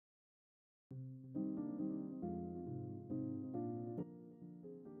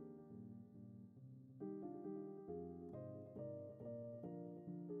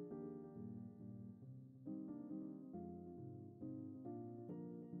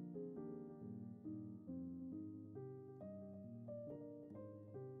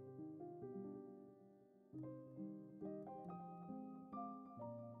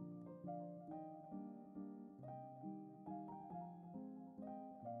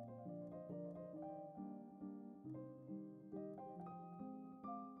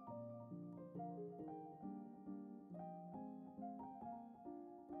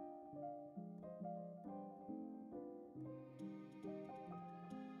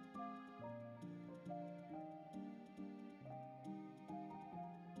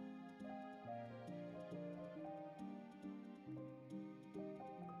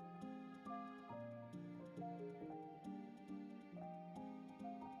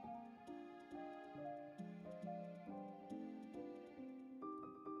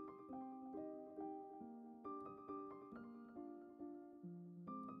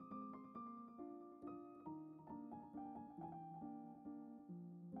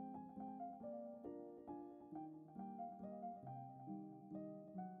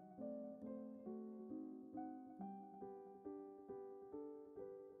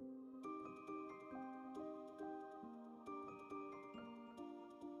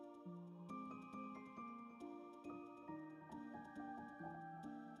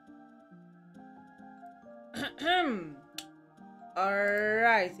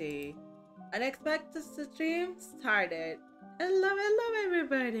Alrighty. Unexpected stream started. Hello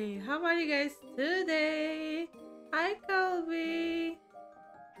everybody. How are you guys today? Hi Colby.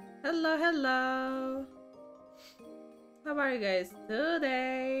 Hello. How are you guys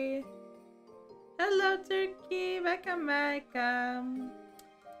today? Hello Turkey. Welcome.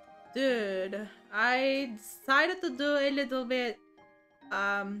 Dude, I decided to do a little bit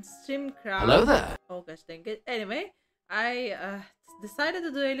Streamcraft. Hello there. Oh gosh dang it. Anyway, I decided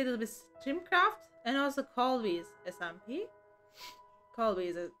to do a little bit Streamcraft and also ColbySmp.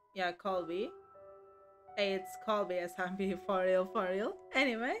 Colby. Hey, it's ColbySmp for real.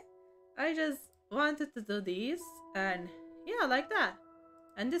 Anyway, I just wanted to do these and yeah, like that.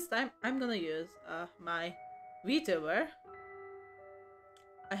 And this time I'm gonna use my Vtuber.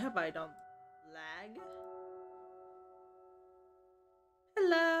 I hope I don't lag.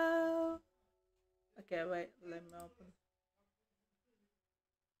 Hello. Okay, wait, let me open.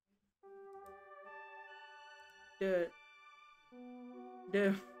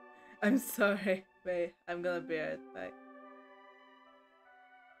 Dude, I'm sorry. Wait, I'm gonna be right back.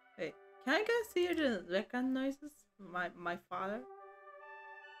 Wait, can I guys hear the background noises? My father?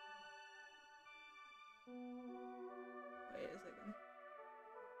 Wait a second.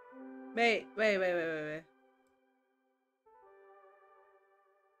 Wait.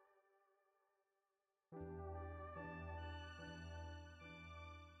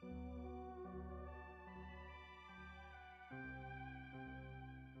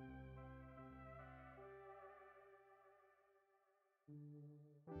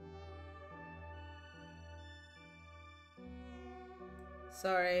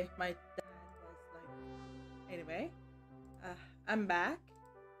 Sorry, my dad was like... Anyway, I'm back.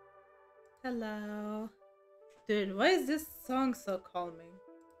 Hello. Dude, why is this song so calming?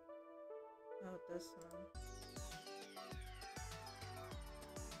 Oh, this one.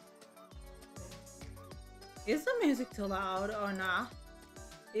 Is the music too loud or not?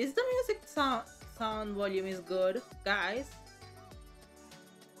 Is the music sound volume is good, guys?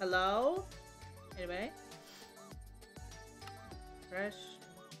 Hello? Anyway. Fresh,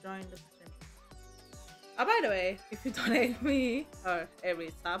 join the stream. Oh, by the way, if you donate me or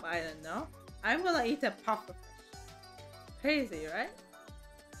every sub, I don't know, I'm gonna eat a puffer fish. Crazy, right?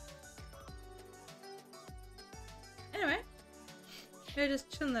 Anyway, we're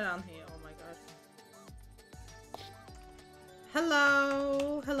just chilling around here. Oh my gosh.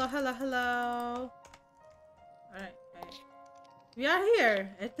 Hello. Alright, we are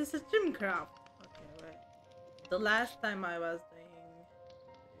here. It is a Streamcraft. Okay, wait. The last time I was doing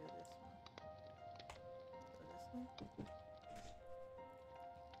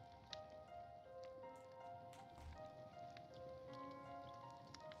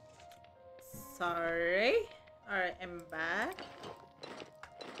sorry. Alright, I'm back.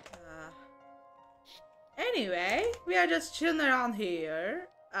 Anyway, we are just chilling around here.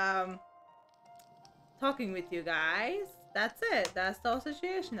 Talking with you guys. That's it. That's the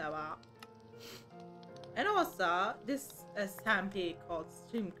situation about. And also, this SMP called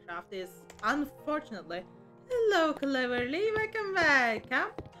Streamcraft is unfortunately... Hello, Cleverly. Welcome back.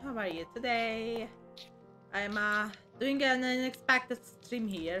 How are you today? I'm doing an unexpected stream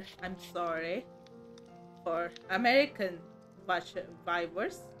here. I'm sorry for American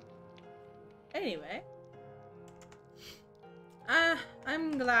viewers. Anyway,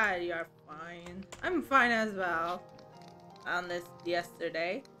 I'm glad you're fine. I'm fine as well. Unless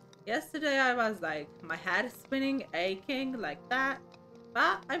yesterday I was like my head spinning, aching like that.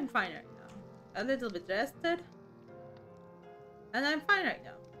 But I'm fine right now. A little bit rested, and I'm fine right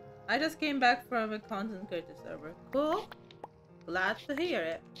now. I just came back from a content creator server. Cool. Glad to hear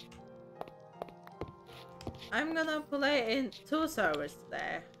it. I'm gonna play in 2 servers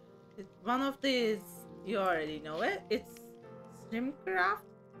today. One of these, you already know it. It's Streamcraft.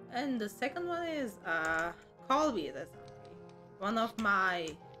 And the second one is ColbySmp. One of my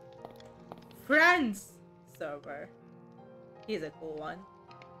friends' server. He's a cool one.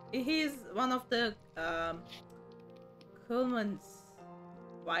 He's one of the Coolman's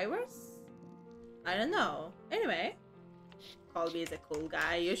viewers? I don't know. Anyway, Colby is a cool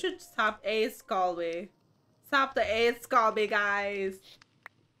guy. You should stop Ace Colby. Stop the Ace Colby, guys.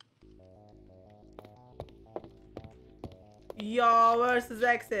 Yo versus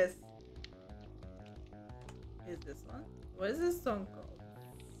X's. Is this one? What is this song called?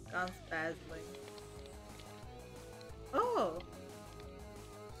 Guns Dazzling. Oh.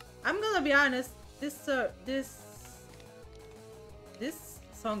 I'm gonna be honest. This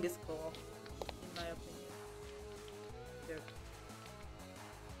song is cool, in my opinion. Here.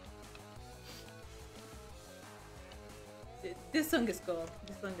 This song is cool.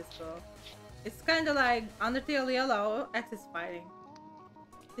 This song is cool. It's kind of like Undertale Yellow, Access fighting.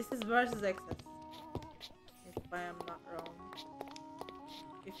 This is versus Access. If I am not wrong.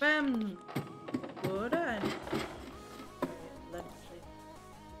 If I am good, let me see.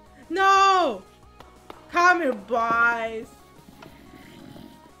 No! Come here, boys!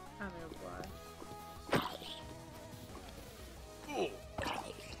 Come here, boy.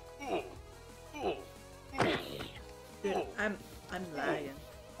 Dude, I'm lagging.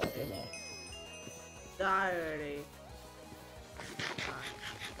 Die already.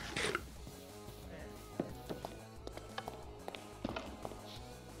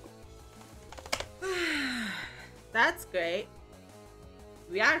 That's great.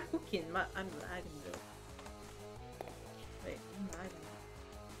 We are cooking, but I'm lagging though. Wait, I'm lagging.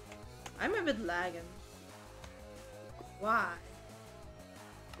 I'm a bit lagging. Why?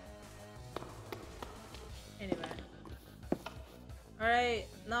 Anyway. Alright,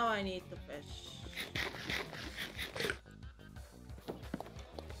 now I need to fish.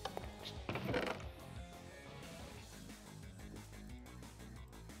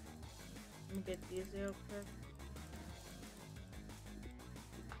 Let me get these real quick.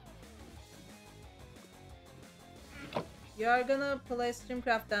 You are gonna play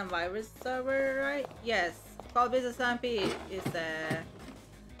Streamcraft and virus server, right? Yes. ColbySmp is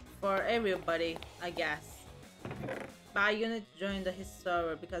for everybody, I guess. But you need to join his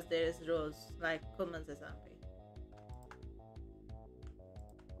server because there is rules like ColbySmp.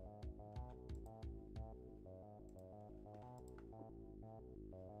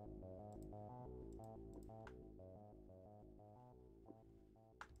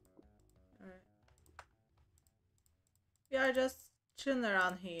 We are just chilling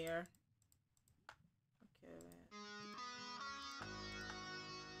around here. Okay, wait.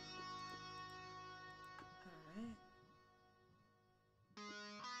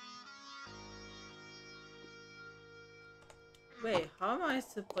 Alright. Wait, how am I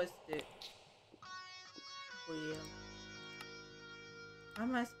supposed to... Wheel? How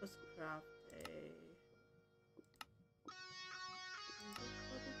am I supposed to craft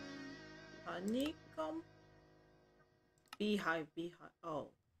a... honeycomb? Beehive. Oh.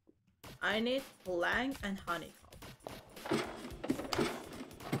 I need plank and honeycomb.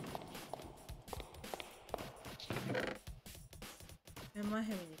 Am I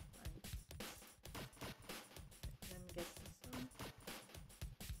having any plank? Let me get this one.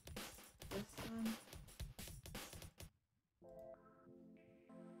 This one.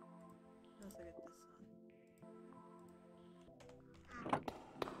 Also get this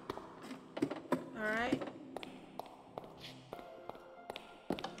one. Alright.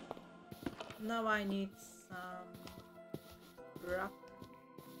 Now I need some rock,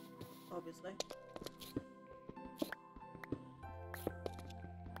 obviously.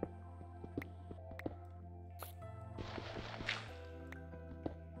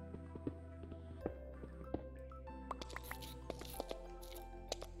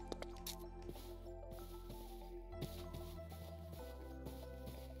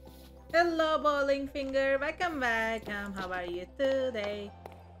 Hello, bowling finger. Welcome back. How are you today?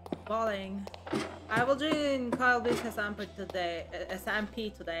 Bowling. I will join ColbySmp today.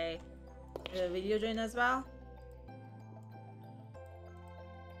 SMP today. Will you join as well?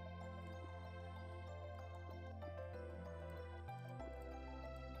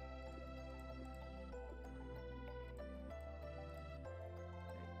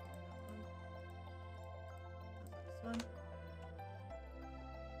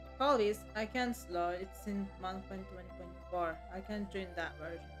 Colby's, I can't slow. It's in 1.20.4. I can't join that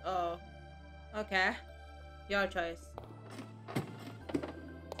version. Oh. Okay. Your choice.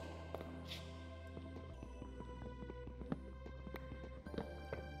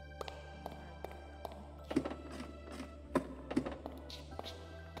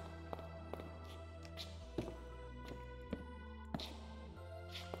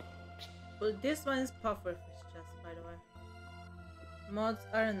 Well, this one is pufferfish, just by the way. Mods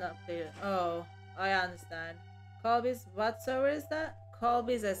aren't updated. Oh, I understand. Colby's, what server is that?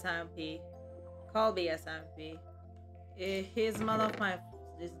 ColbySmp. ColbySmp. He's one of my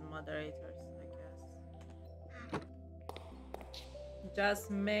moderators, I guess. Just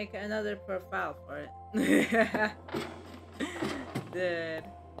make another profile for it. Dude,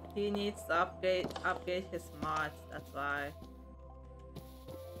 he needs to upgrade his mods, that's why.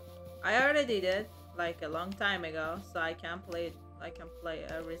 I already did, like a long time ago, so I can play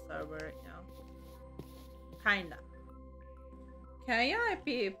every server right now. Kinda. Can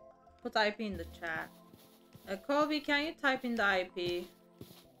you put IP in the chat? Colby, can you type in the IP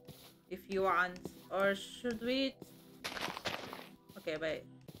if you want, or should we Okay, wait.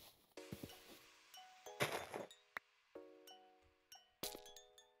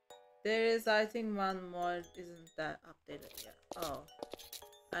 There is, I think, one more. Isn't that updated yet? Oh.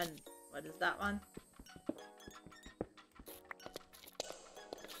 And what is that one?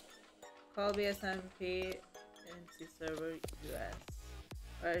 ColbySmp NC server US.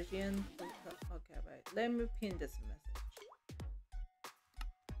 Version. Okay, wait. Let me pin this message.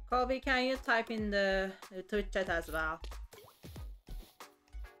 Colby, can you type in the Twitch chat as well?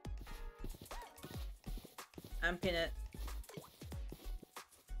 And pin it.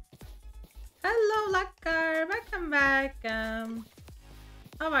 Hello, Lakar. Welcome back.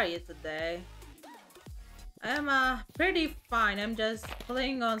 How are you today? I am pretty fine. I'm just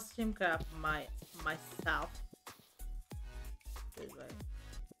playing on Streamcraft myself. Good way.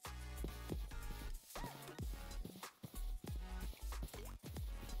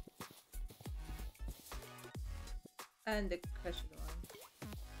 And the crashed one.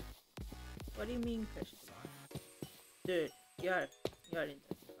 What do you mean crashed one? Dude, you're interesting.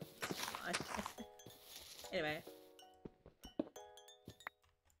 Anyway.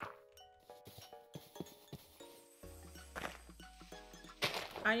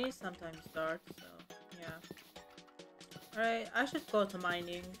 I need some time to start, so yeah. Alright, I should go to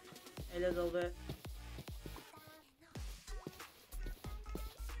mining a little bit.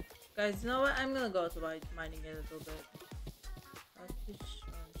 Guys, you know what? I'm gonna go to mining a little bit. Which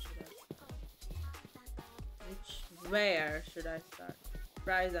one should I start? Where should I start?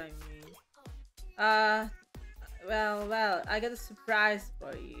 Surprise, I mean. Well, I got a surprise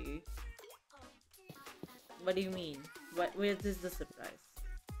for you. What do you mean? What is the surprise?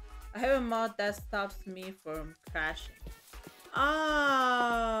 I have a mod that stops me from crashing.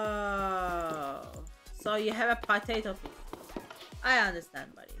 Oh, so you have a potato piece. I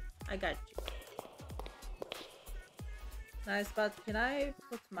understand, buddy. I got you. Nice, but can I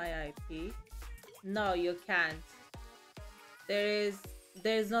put my IP? No, you can't. There's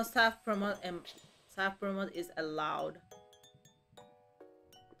no self promote, and self promote is allowed.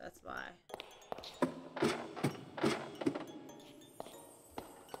 That's why.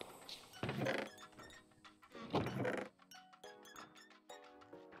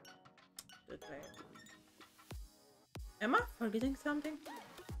 Am I forgetting something?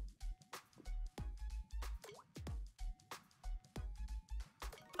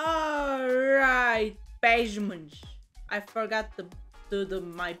 Alright, basement. I forgot to do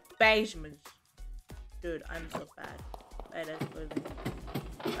my basement. Dude, I'm so bad. I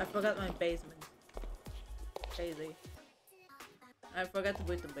forgot my basement. Crazy. I forgot to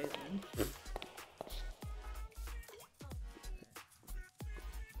put the basement.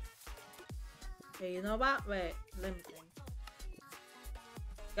 Okay, you know what? Wait, let me think.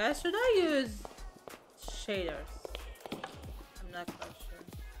 Guys, should I use shaders? I'm not quite sure.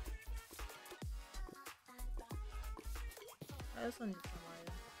 I also need some iron.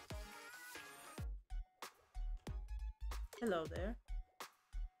 Hello there.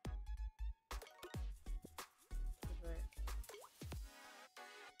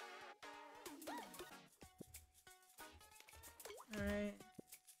 Alright.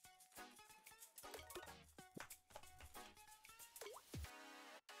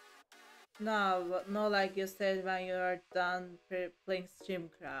 No, like you said when you are done playing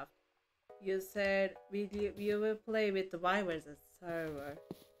Streamcraft. You said you will play with the Vibers at server,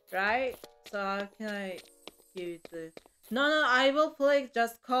 right? So how can I give it the... No, I will play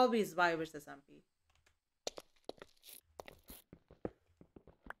just Colby's Vibers SMP.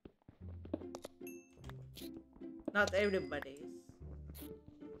 Not everybody's.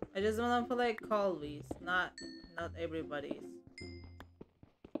 I just wanna play Colby's, not everybody's.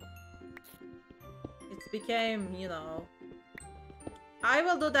 It became, you know... I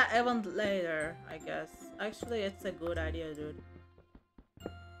will do that event later, I guess. Actually, it's a good idea, dude.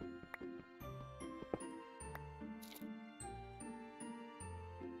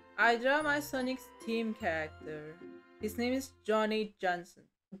 I draw my Sonic's team character. His name is Johnny Johnson.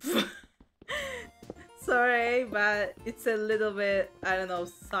 Sorry, but it's a little bit, I don't know,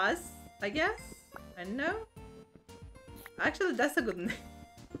 sus, I guess? I don't know. Actually, that's a good name.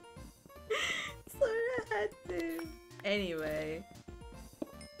 Sorry, I had to. Anyway.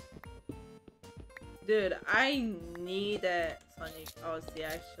 Dude, I need a Sonic OC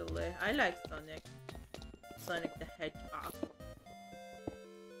actually. I like Sonic. Sonic the Hedgehog.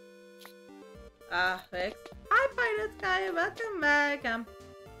 Vex. Hi, Pirate Guy. Welcome back.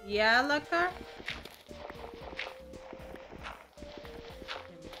 Yeah, Lucker.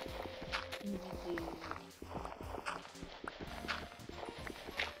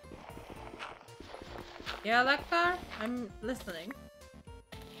 Yeah, Lucker. I'm listening.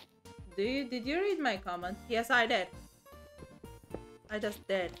 Did you read my comment? Yes, I did. I just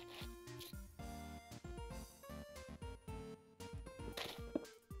did.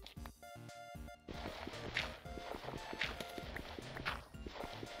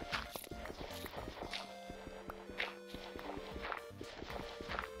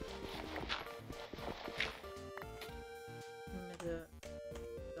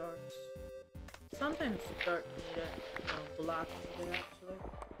 Sometimes dirt needed, block needed actually.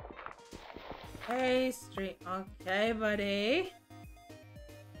 Hey, stream. Okay, buddy.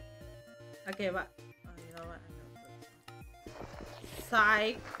 Okay, but you know what? I'm gonna put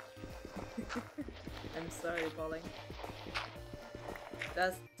psych. I'm sorry, bowling.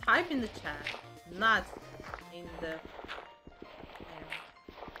 Just type in the chat, not in the.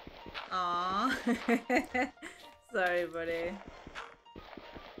 Aww. Sorry, buddy.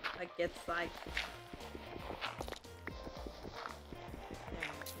 I get psyched.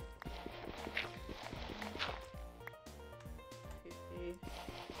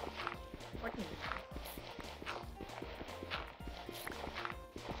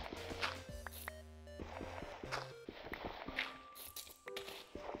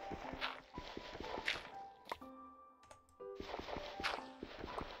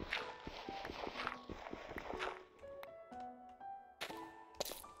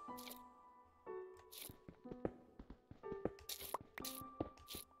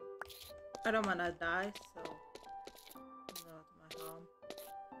 I don't wanna die, so I'm going to my home.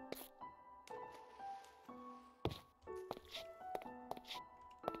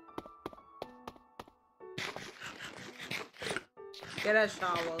 Get a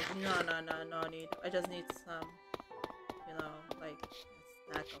shovel. No need. I just need some, like a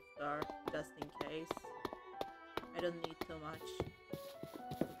stack of dirt just in case. I don't need too much.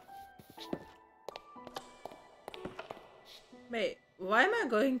 Wait, why am I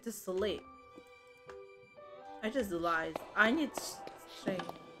going to sleep? I just realized I need string.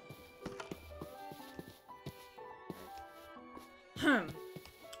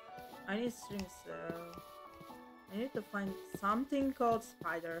 I need string, so I need to find something called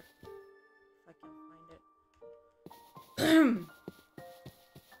spider. If I can find it.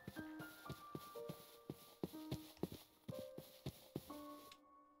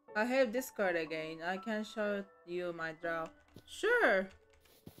 I have Discord again. I can show you my draw. Sure.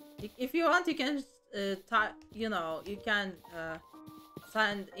 If you want, you can you can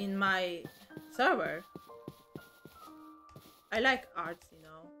send in my server. I like arts,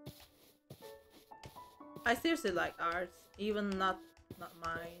 I seriously like arts, even not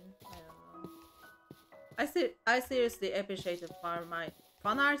mine. I don't know. I seriously appreciate it for my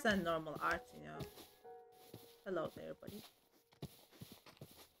fun arts and normal arts, Hello there, buddy.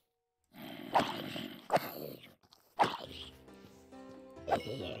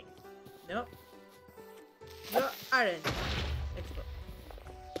 Nope. No, aren't. Let's go.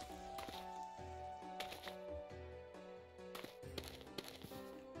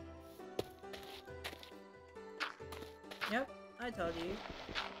 Yep, I told you.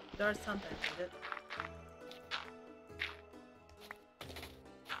 There's something with it.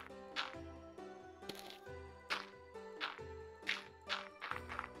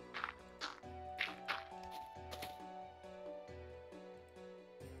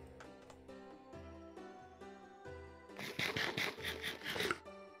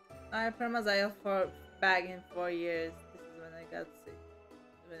 I promise I'll back in 4 years. This is when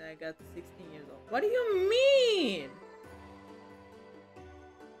I got 16 years old. What do you mean?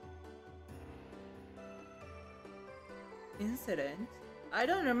 Incident? I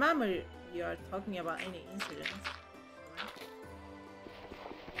don't remember you are talking about any incidents.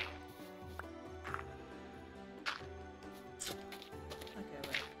 Okay,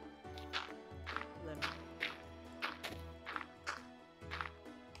 wait. Let me.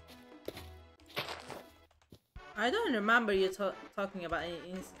 I don't remember you talking about any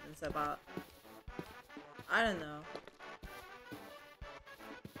incidents about. I don't know.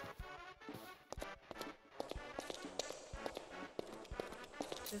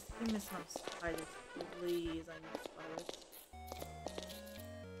 Just give me some spiders, please. I need spiders.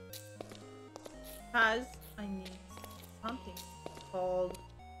 Cause I need something called.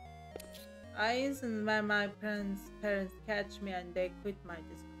 When my parents catch me and they quit my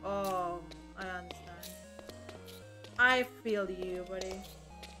disc. Oh, I understand. I feel you, buddy.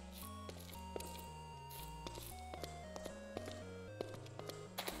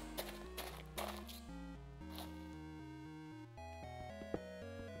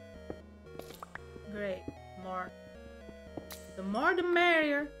 Great, more. The more the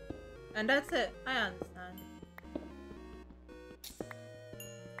merrier. And that's it. I understand.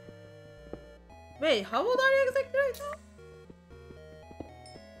 Wait, how old are you exactly right now?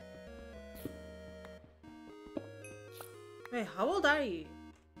 Wait, how old are you?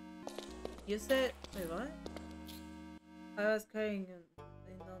 You said... Wait, what? I was carrying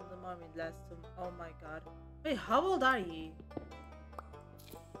in on the mommy last time. Oh my god. Wait, how old are you?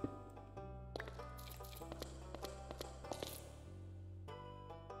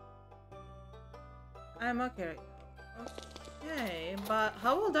 I'm okay right now. Okay, but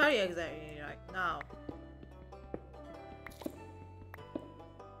how old are you exactly right now?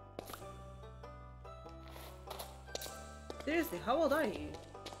 Seriously, how old are you?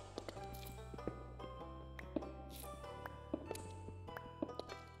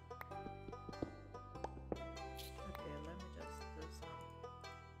 Okay, let me just do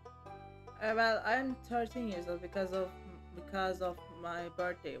some. Well, I'm 13 years old because of my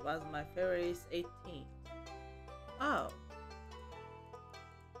birthday was my February 18th. Oh.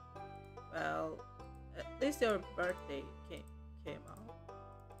 Well, at least your birthday came out.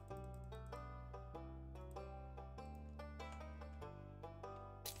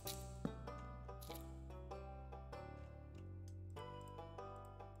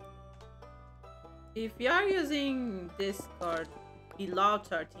 If you are using Discord below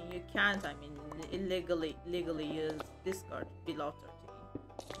 13, you can't, I mean, legally use Discord below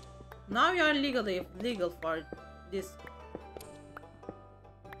 13. Now you are legal for Discord.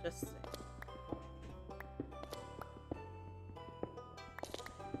 Just say.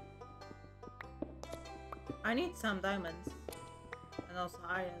 I need some diamonds and also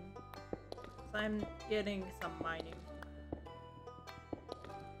iron, so I'm getting some mining.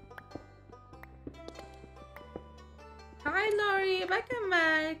 Hi Lori,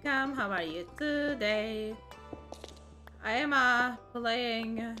 welcome. How are you today? I am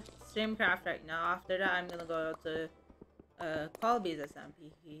playing Streamcraft right now. After that, I'm gonna go to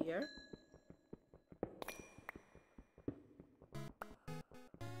ColbySmp here.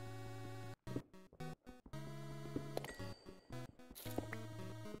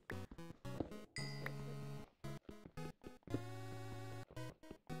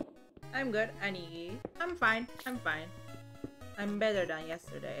 I'm good, Annie. I'm fine. I'm better than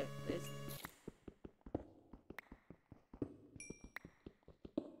yesterday, at least.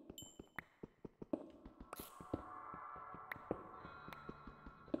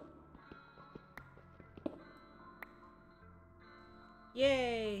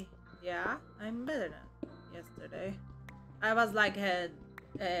 Yay! Yeah, I'm better than yesterday. I was like had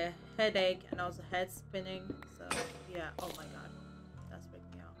a headache and also head spinning, so yeah. Oh my god, that's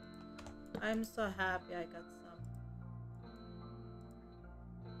freaking me out. I'm so happy I got some.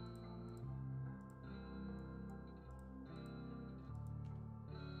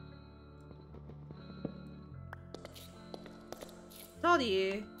 Told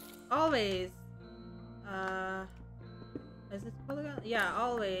you, always. Is it polygon? Yeah,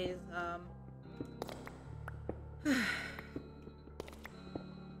 always.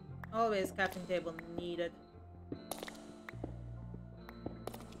 Always crafting table needed.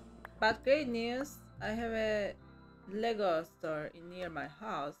 But great news! I have a Lego store near my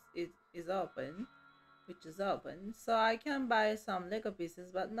house. It is open, which is open, so I can buy some Lego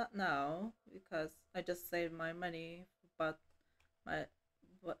pieces, but not now because I just saved my money, but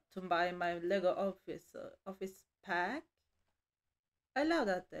to buy my Lego office pack. I love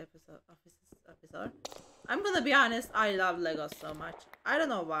that episode. I'm gonna be honest, I love Legos so much. I don't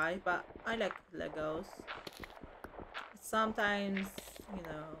know why, but I like Legos. Sometimes, you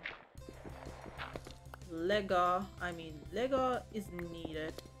know, Lego is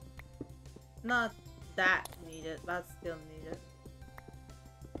needed. Not that needed, but still needed.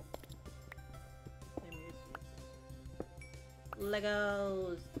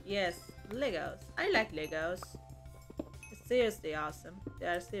 Legos. Yes, Legos. I like Legos. It's seriously awesome. They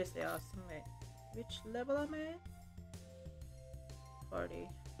are seriously awesome. Wait, which level am I? 40.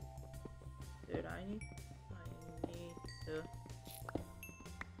 Dude, I need to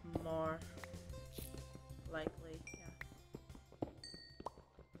more likely, yeah.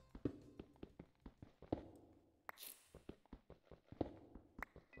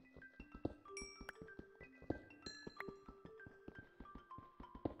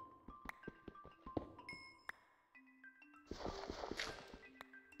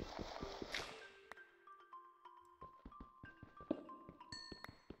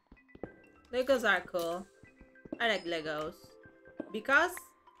 Legos are cool. I like Legos because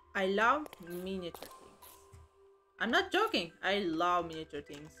I love miniature things. I'm not joking. I love miniature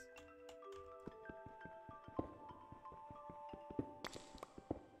things.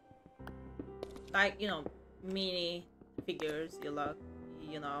 Like, you know, mini figures, you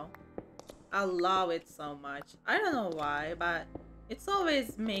know. I love it so much. I don't know why, but it's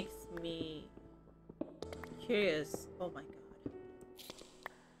always makes me curious. Oh my god.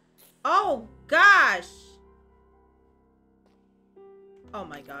 Oh gosh! Oh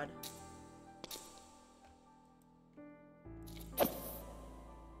my god.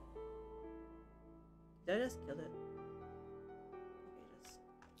 Did I just kill it?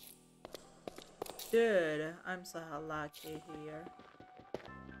 Dude, I'm so lucky here.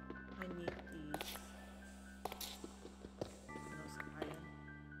 I need these. No, some iron.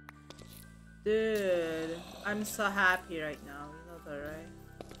 Dude, I'm so happy right now. You know that, right?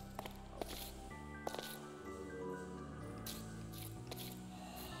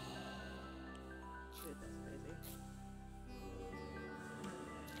 Dude, that's crazy.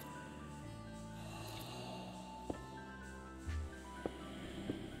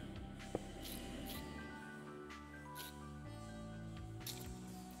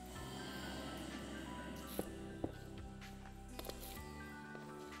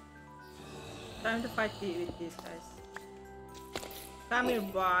 Time to fight with these guys. Come here,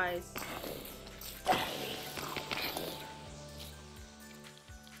 boys.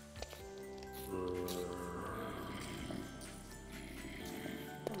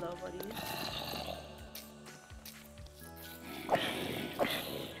 Hello, buddies.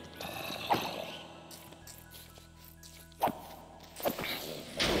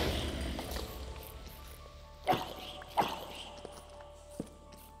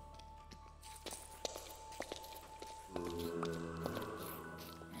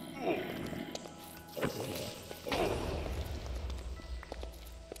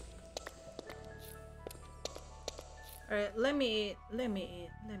 Alright, let me eat.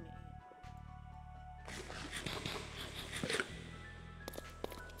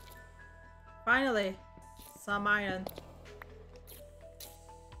 Finally, some iron.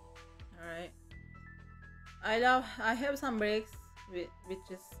 Alright. I have some bricks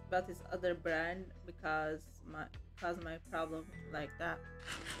but it's other brand because my problem like that.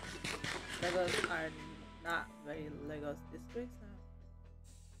 Legos are not very Legos. These bricks are.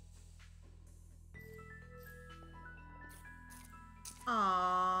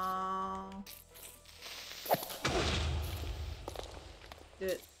 Aww.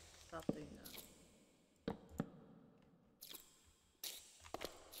 Dude, stop doing that.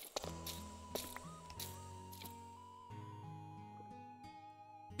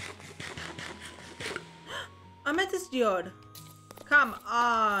 Amethyst geode. Come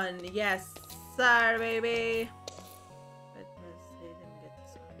on. Yes, sir, baby. Let me see. Let me get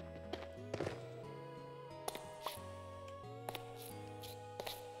this one.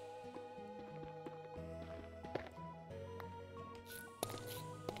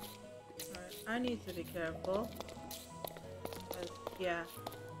 Alright, I need to be careful. Yeah.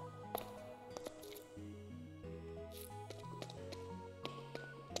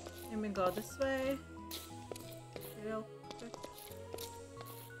 Let me go this way. Real quick.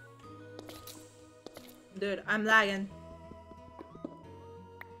 Dude, I'm lagging.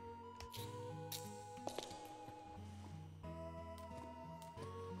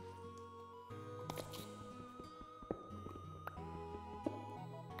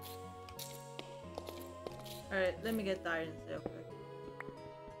 Alright, let me get the irons real quick.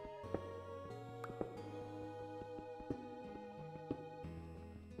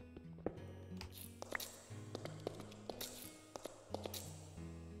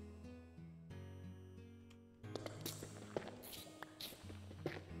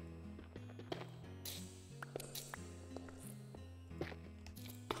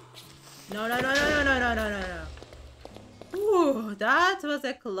 No, no, no, no, no, no, no, no, no, no. Ooh, that was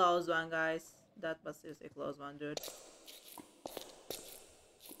a close one, guys. That was seriously a close one, dude.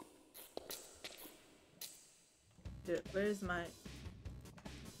 Dude, where is my...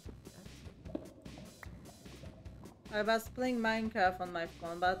 I was playing Minecraft on my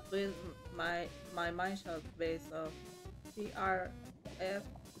phone, but with my Minecraft base of CRF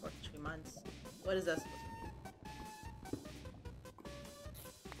for 3 months. What is that supposed to mean?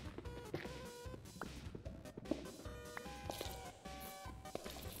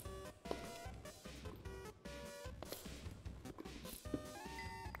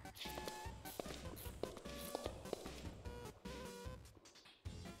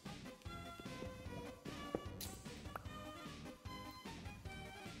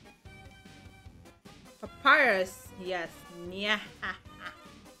 Papyrus, yes, yeah.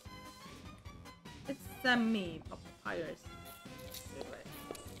 It's me, papyrus. Anyway.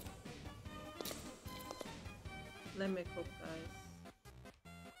 Let me cook, guys.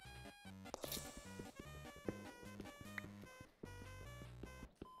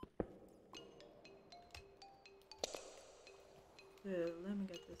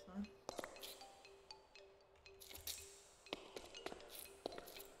 get this one.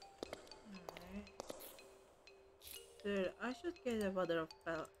 Alright. Dude, I should get a bucket of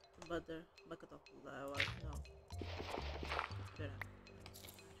lava. No. Dude.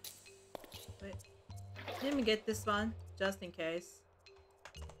 Wait. Let me get this one, just in case.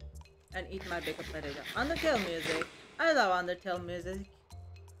 And eat my bacon potato. Undertale music. I love Undertale music.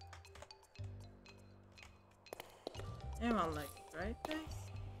 Everyone like it, right, guys?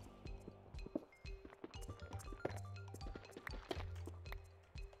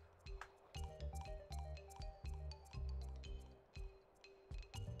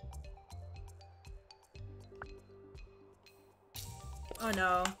 Oh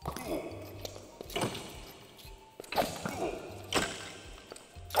no.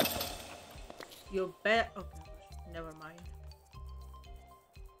 You bet. Okay, never mind.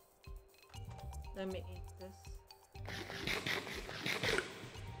 Let me eat this.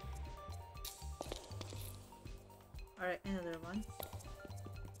 Alright, another one.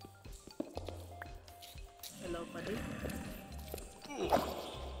 Hello, buddy.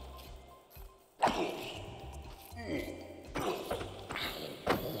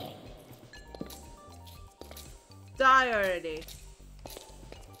 Die already.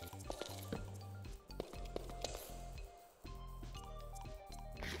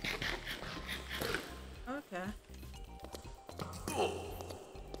 Okay.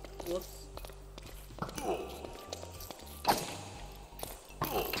 Whoops.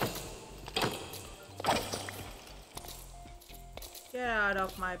 Get out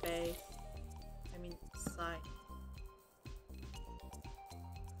of my base. I mean, sight.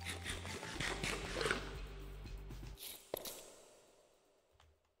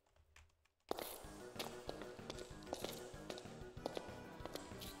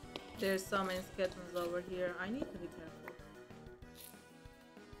 There's so many skeletons over here. I need to be careful.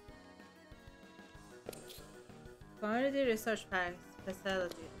 Community research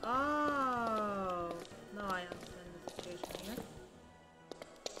facility. Oh, no, I understand the situation here.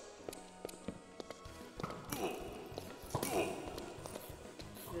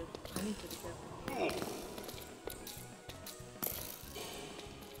 Good. I need to be careful here.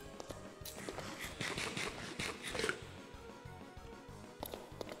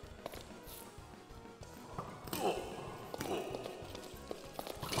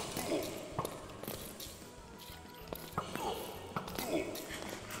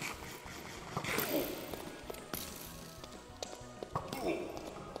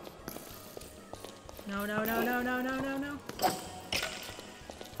 No, no, no, no, no, no, no, no.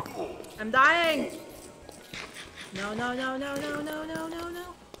 I'm dying! No, no, no, no, no, no, no, no,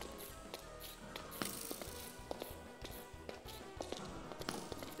 no.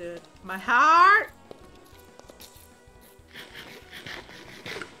 Dude, my heart!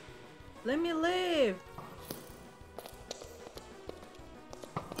 Let me live!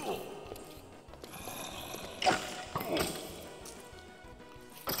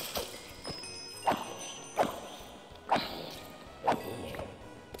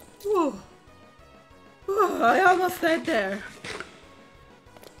 I almost died there.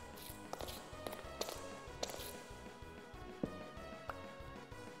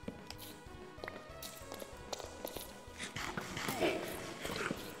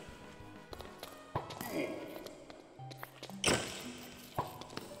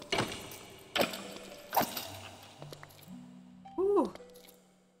 Ooh.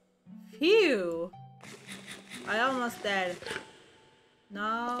 Phew. I almost died.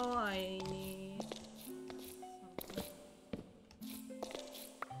 Now I need...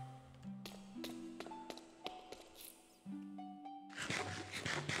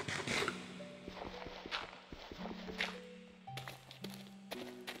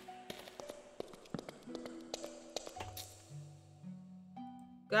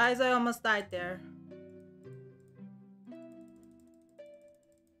 Guys, I almost died there.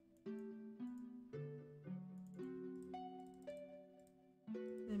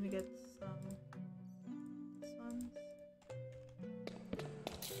 Let me get some suns.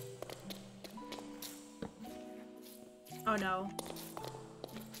 Oh no.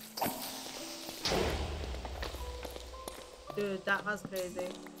 Dude, that was crazy.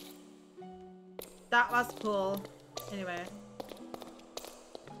 That was cool. Anyway.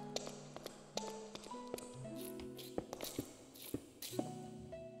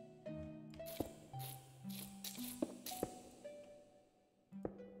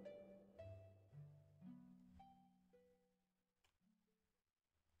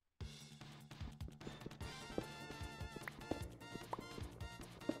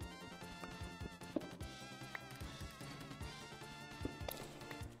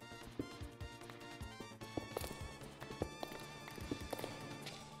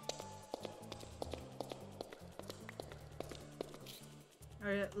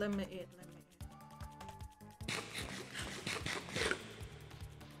 Hurry, let me eat,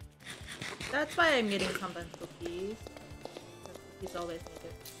 That's why I'm getting sometimes cookies. Cookies always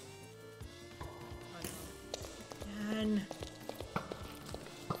needed. Oh no. And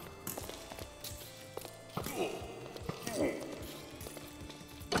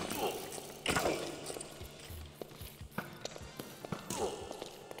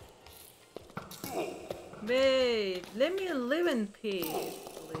wait, let me live in peace,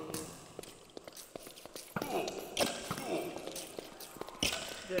 please.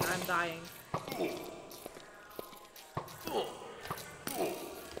 Dude, I'm dying.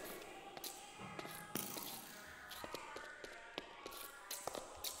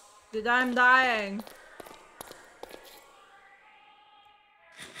 Dude, I'm dying.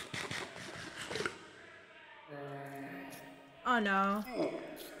 Oh no.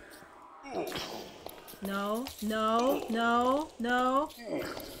 No, no, no, no.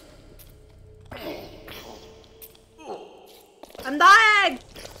 I'm dying!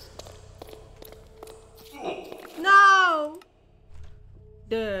 No!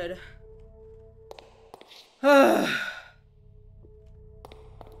 Dude.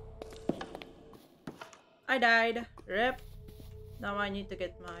 I died. Rip. Now I need to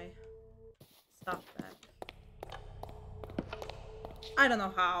get my stuff back. I don't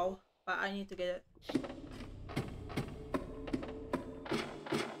know how, but I need to get it.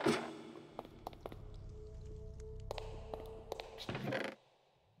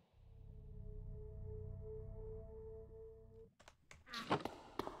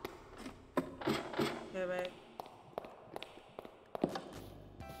 Okay, wait.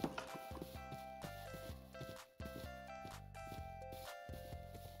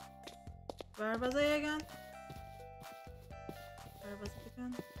 Where was I again? Where was it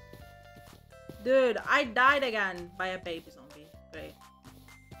again? Dude, I died again by a baby zombie. Great.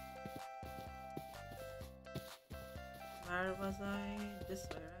 Where was I? This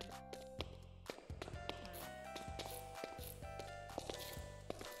way, right?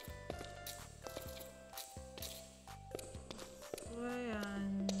 This way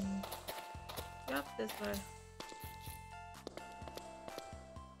and... Yep, this way.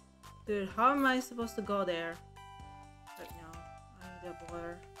 Dude, how am I supposed to go there? Right now. I need a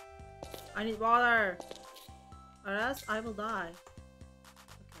water. I need water! Or else I will die.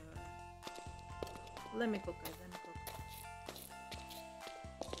 Okay, wait. Let me cook, guys. Let me cook.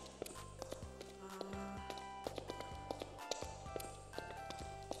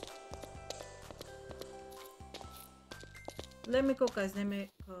 Let me cook, guys. Let me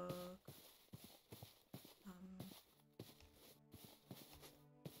cook.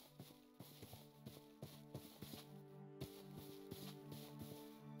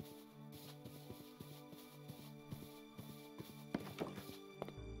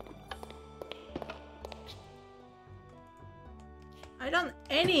 I don't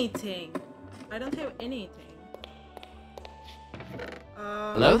anything. I don't have anything.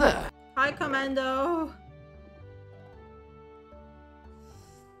 Hello there. Hi, Commando.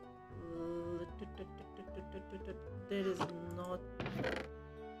 There is not.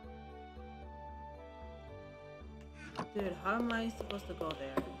 Dude, how am I supposed to go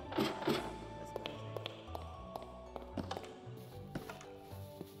there? That's crazy.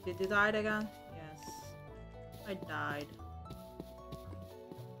 Did you die again? Yes. I died.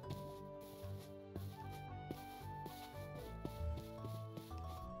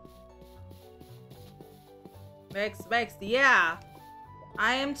 Vex, yeah!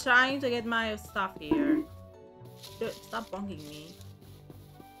 I am trying to get my stuff here. Dude, stop bonking me.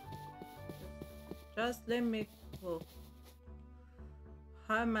 Just let me cook.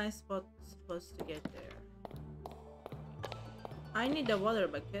 How am I supposed to get there? I need a water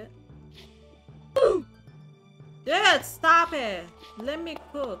bucket. Dude, stop it! Let me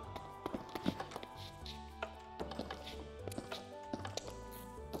cook.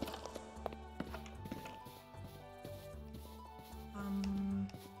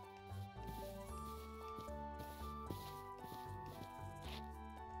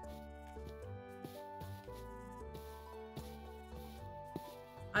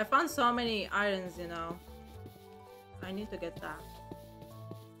 I found so many irons, you know. I need to get that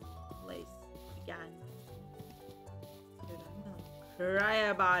place again. Dude, I'm gonna cry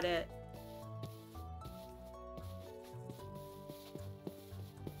about it.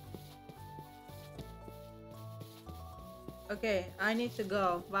 Okay, I need to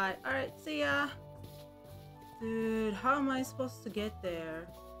go. Bye. Alright, see ya. Dude, how am I supposed to get there?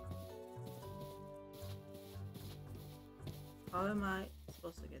 How am I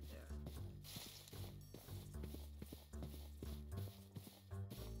supposed to get there?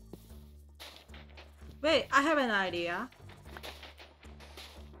 Wait, I have an idea.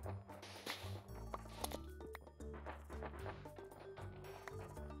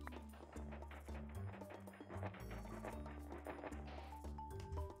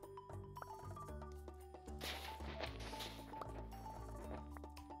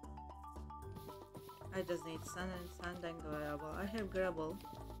 I just need sand and gravel. I have gravel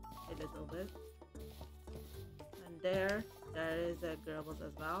a little bit. And there is a gravel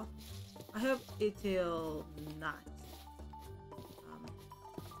as well. I have ethyl nut.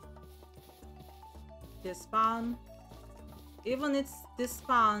 This spawn. Even if this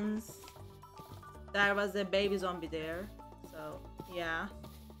spawns, there was a baby zombie there. So yeah.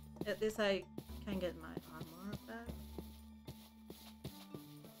 At least I can get my armor back.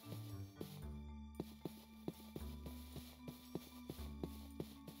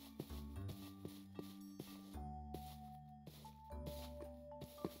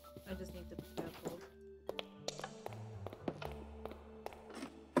 I just need to be careful.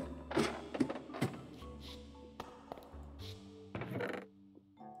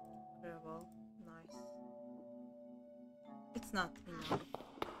 Gravel, nice. It's not enough.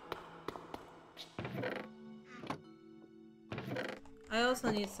 I also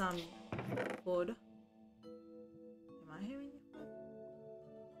need some food. Am I having food?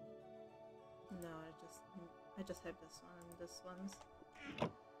 No, I just have this one and this one's.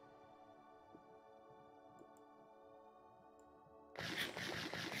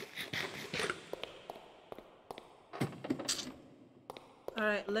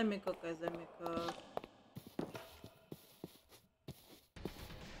 Alright, let me cook, guys. Let me cook.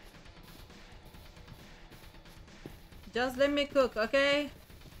 Just let me cook, okay?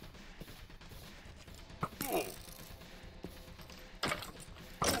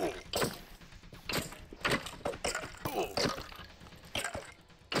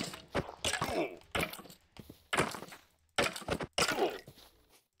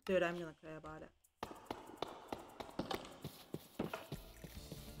 Dude, I'm gonna cry about it.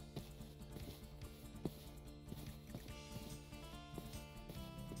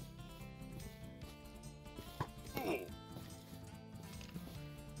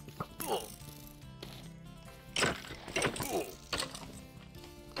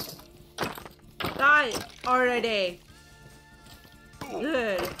 Die already.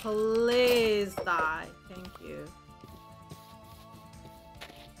 Good, please die. Thank you.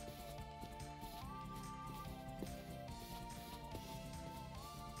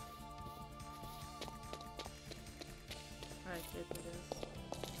 Alright, let's do this.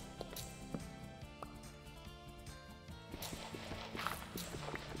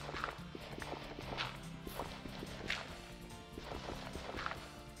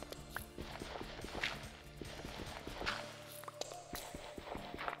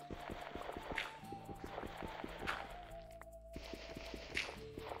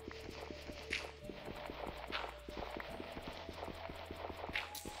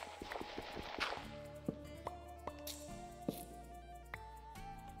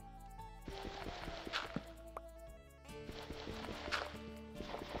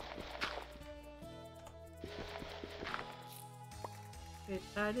 We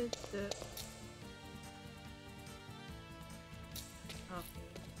tried it to... Okay.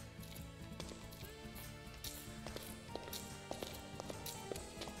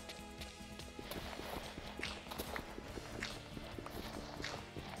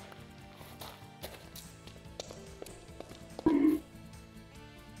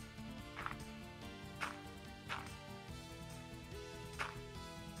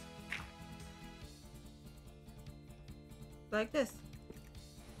 Like this.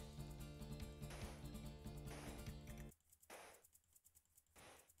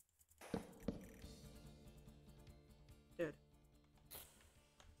 Dude.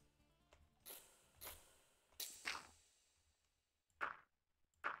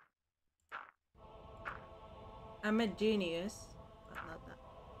 I'm a genius, but not that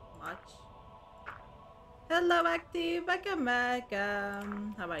much. Hello, Active. Welcome back.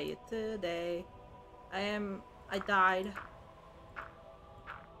 How are you today? I died.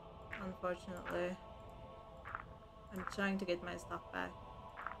 Unfortunately. I'm trying to get my stuff back.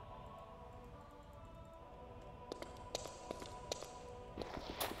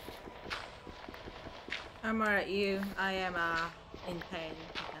 I'm alright, you. I am in pain,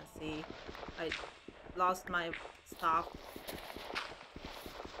 you can see. I lost my stuff.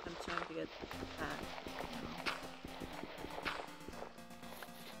 I'm trying to get back.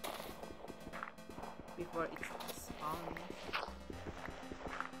 Before it's spawned.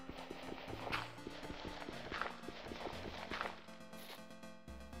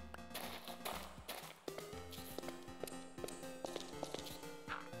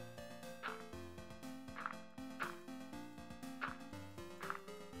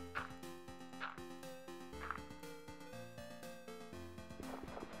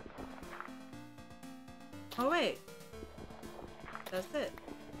 Oh wait. That's it.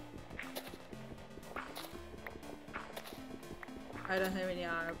 I don't have any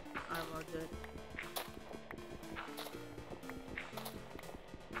armor, dude.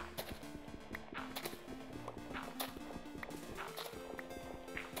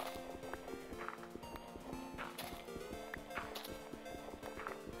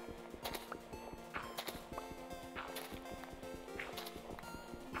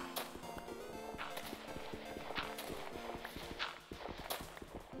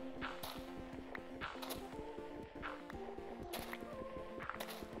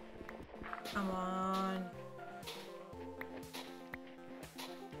 Come on.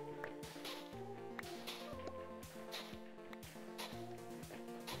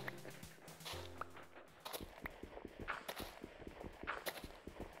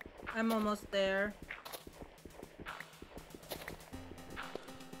 I'm almost there.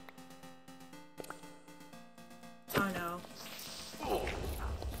 Oh no.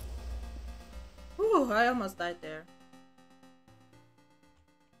 Whew, I almost died there.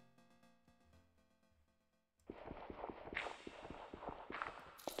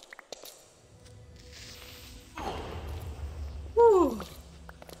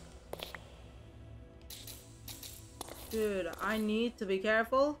 Dude, I need to be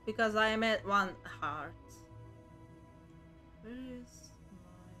careful because I am at 1 heart. Where is my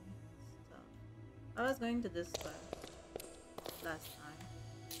stuff? I was going to this way last time.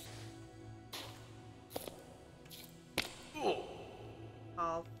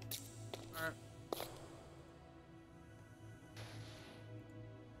 Half. Or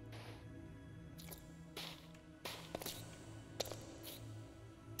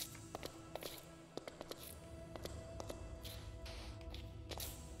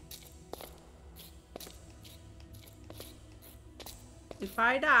if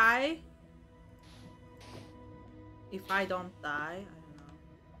I die, if I don't die, I don't know.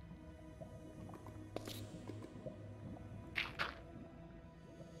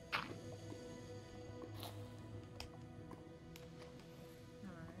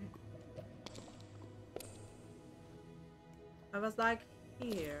 Alright. I was like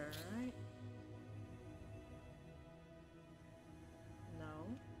here, right? No.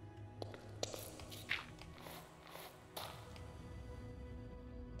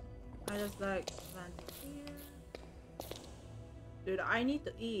 I just like went here. Dude, I need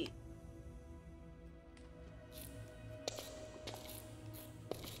to eat.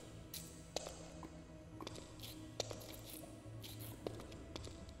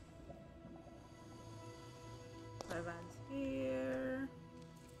 I went here.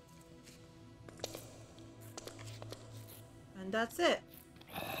 And that's it.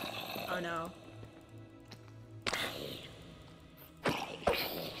 Oh no.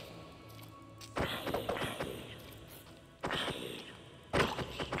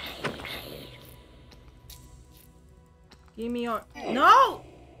 Give me your... No!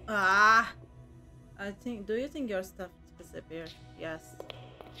 Ah! I think... Do you think your stuff disappeared? Yes.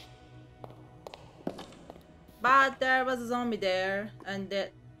 But there was a zombie there, and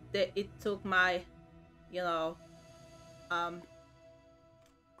it took my, you know,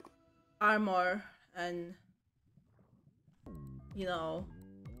 armor and, you know,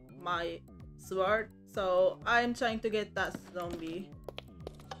 my sword. So I'm trying to get that zombie.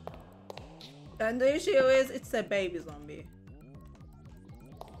 And the issue is, it's a baby zombie.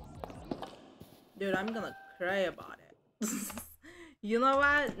 Dude, I'm gonna cry about it. You know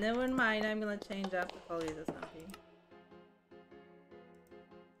what? Never mind, I'm gonna change up to ColbySmp.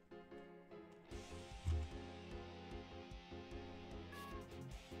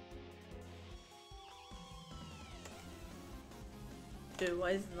 Dude,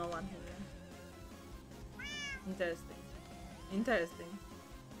 why is no one here? Interesting. Interesting.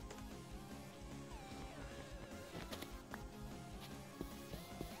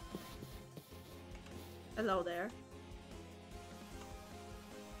 Hello there.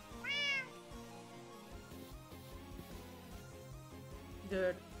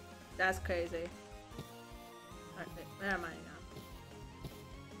 Dude, that's crazy. Okay, where am I now?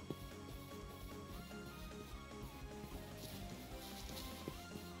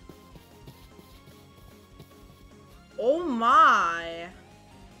 Oh my!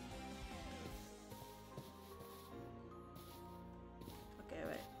 Okay,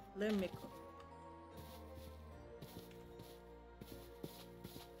 wait. Let me go.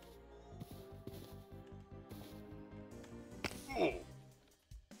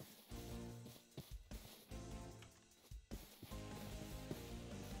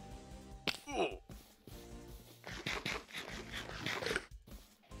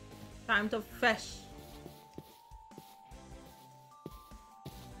 Time to fish.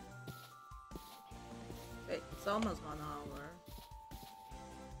 It's almost 1 hour.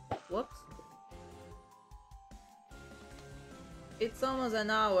 Whoops. It's almost an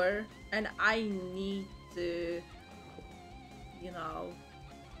hour and I need to, you know,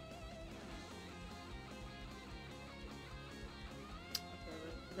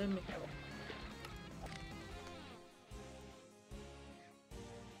 okay, let me go.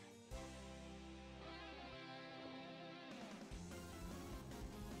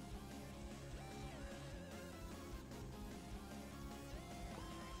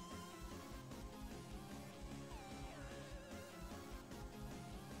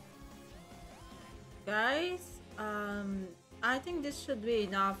 Guys, I think this should be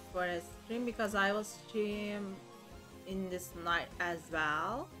enough for a stream because I will stream in this night as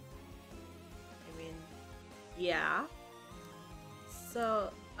well. I mean, yeah.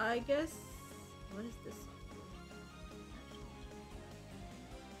 So I guess, what is this?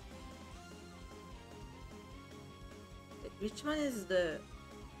 Which one is the?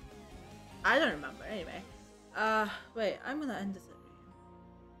 I don't remember. Anyway, wait. I'm gonna end this.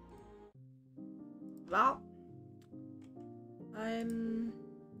 Well, I'm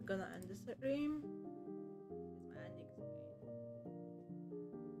gonna end the stream.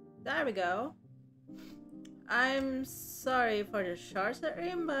 There we go. I'm sorry for the short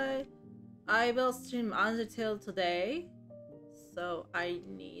stream, but I will stream until today, so I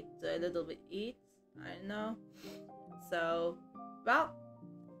need a little bit eat. I know. So, well,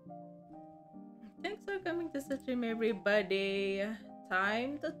 thanks for coming to the stream, everybody.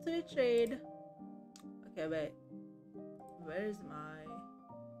 Time to Twitch raid. Okay, wait. Where's my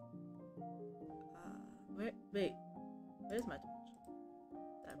wait. Where's my Twitch?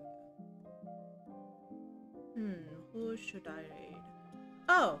 There we go. Who should I raid?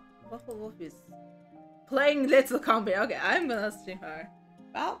 Oh, Waffle Wolf is playing Little Combi. Okay, I'm gonna stream her.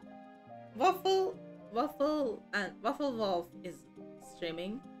 Well, Waffle Wolf is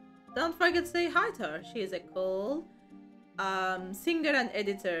streaming. Don't forget to say hi to her. She is a cool singer and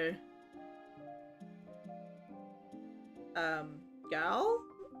editor girl.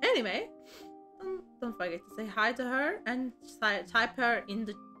 Anyway, don't forget to say hi to her and type her in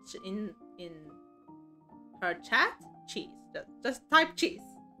the in her chat. Cheese. Just type cheese.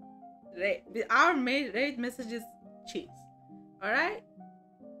 Our raid message is cheese. All right.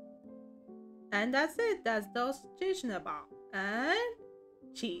 And that's it. That's the situation about and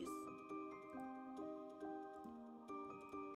cheese.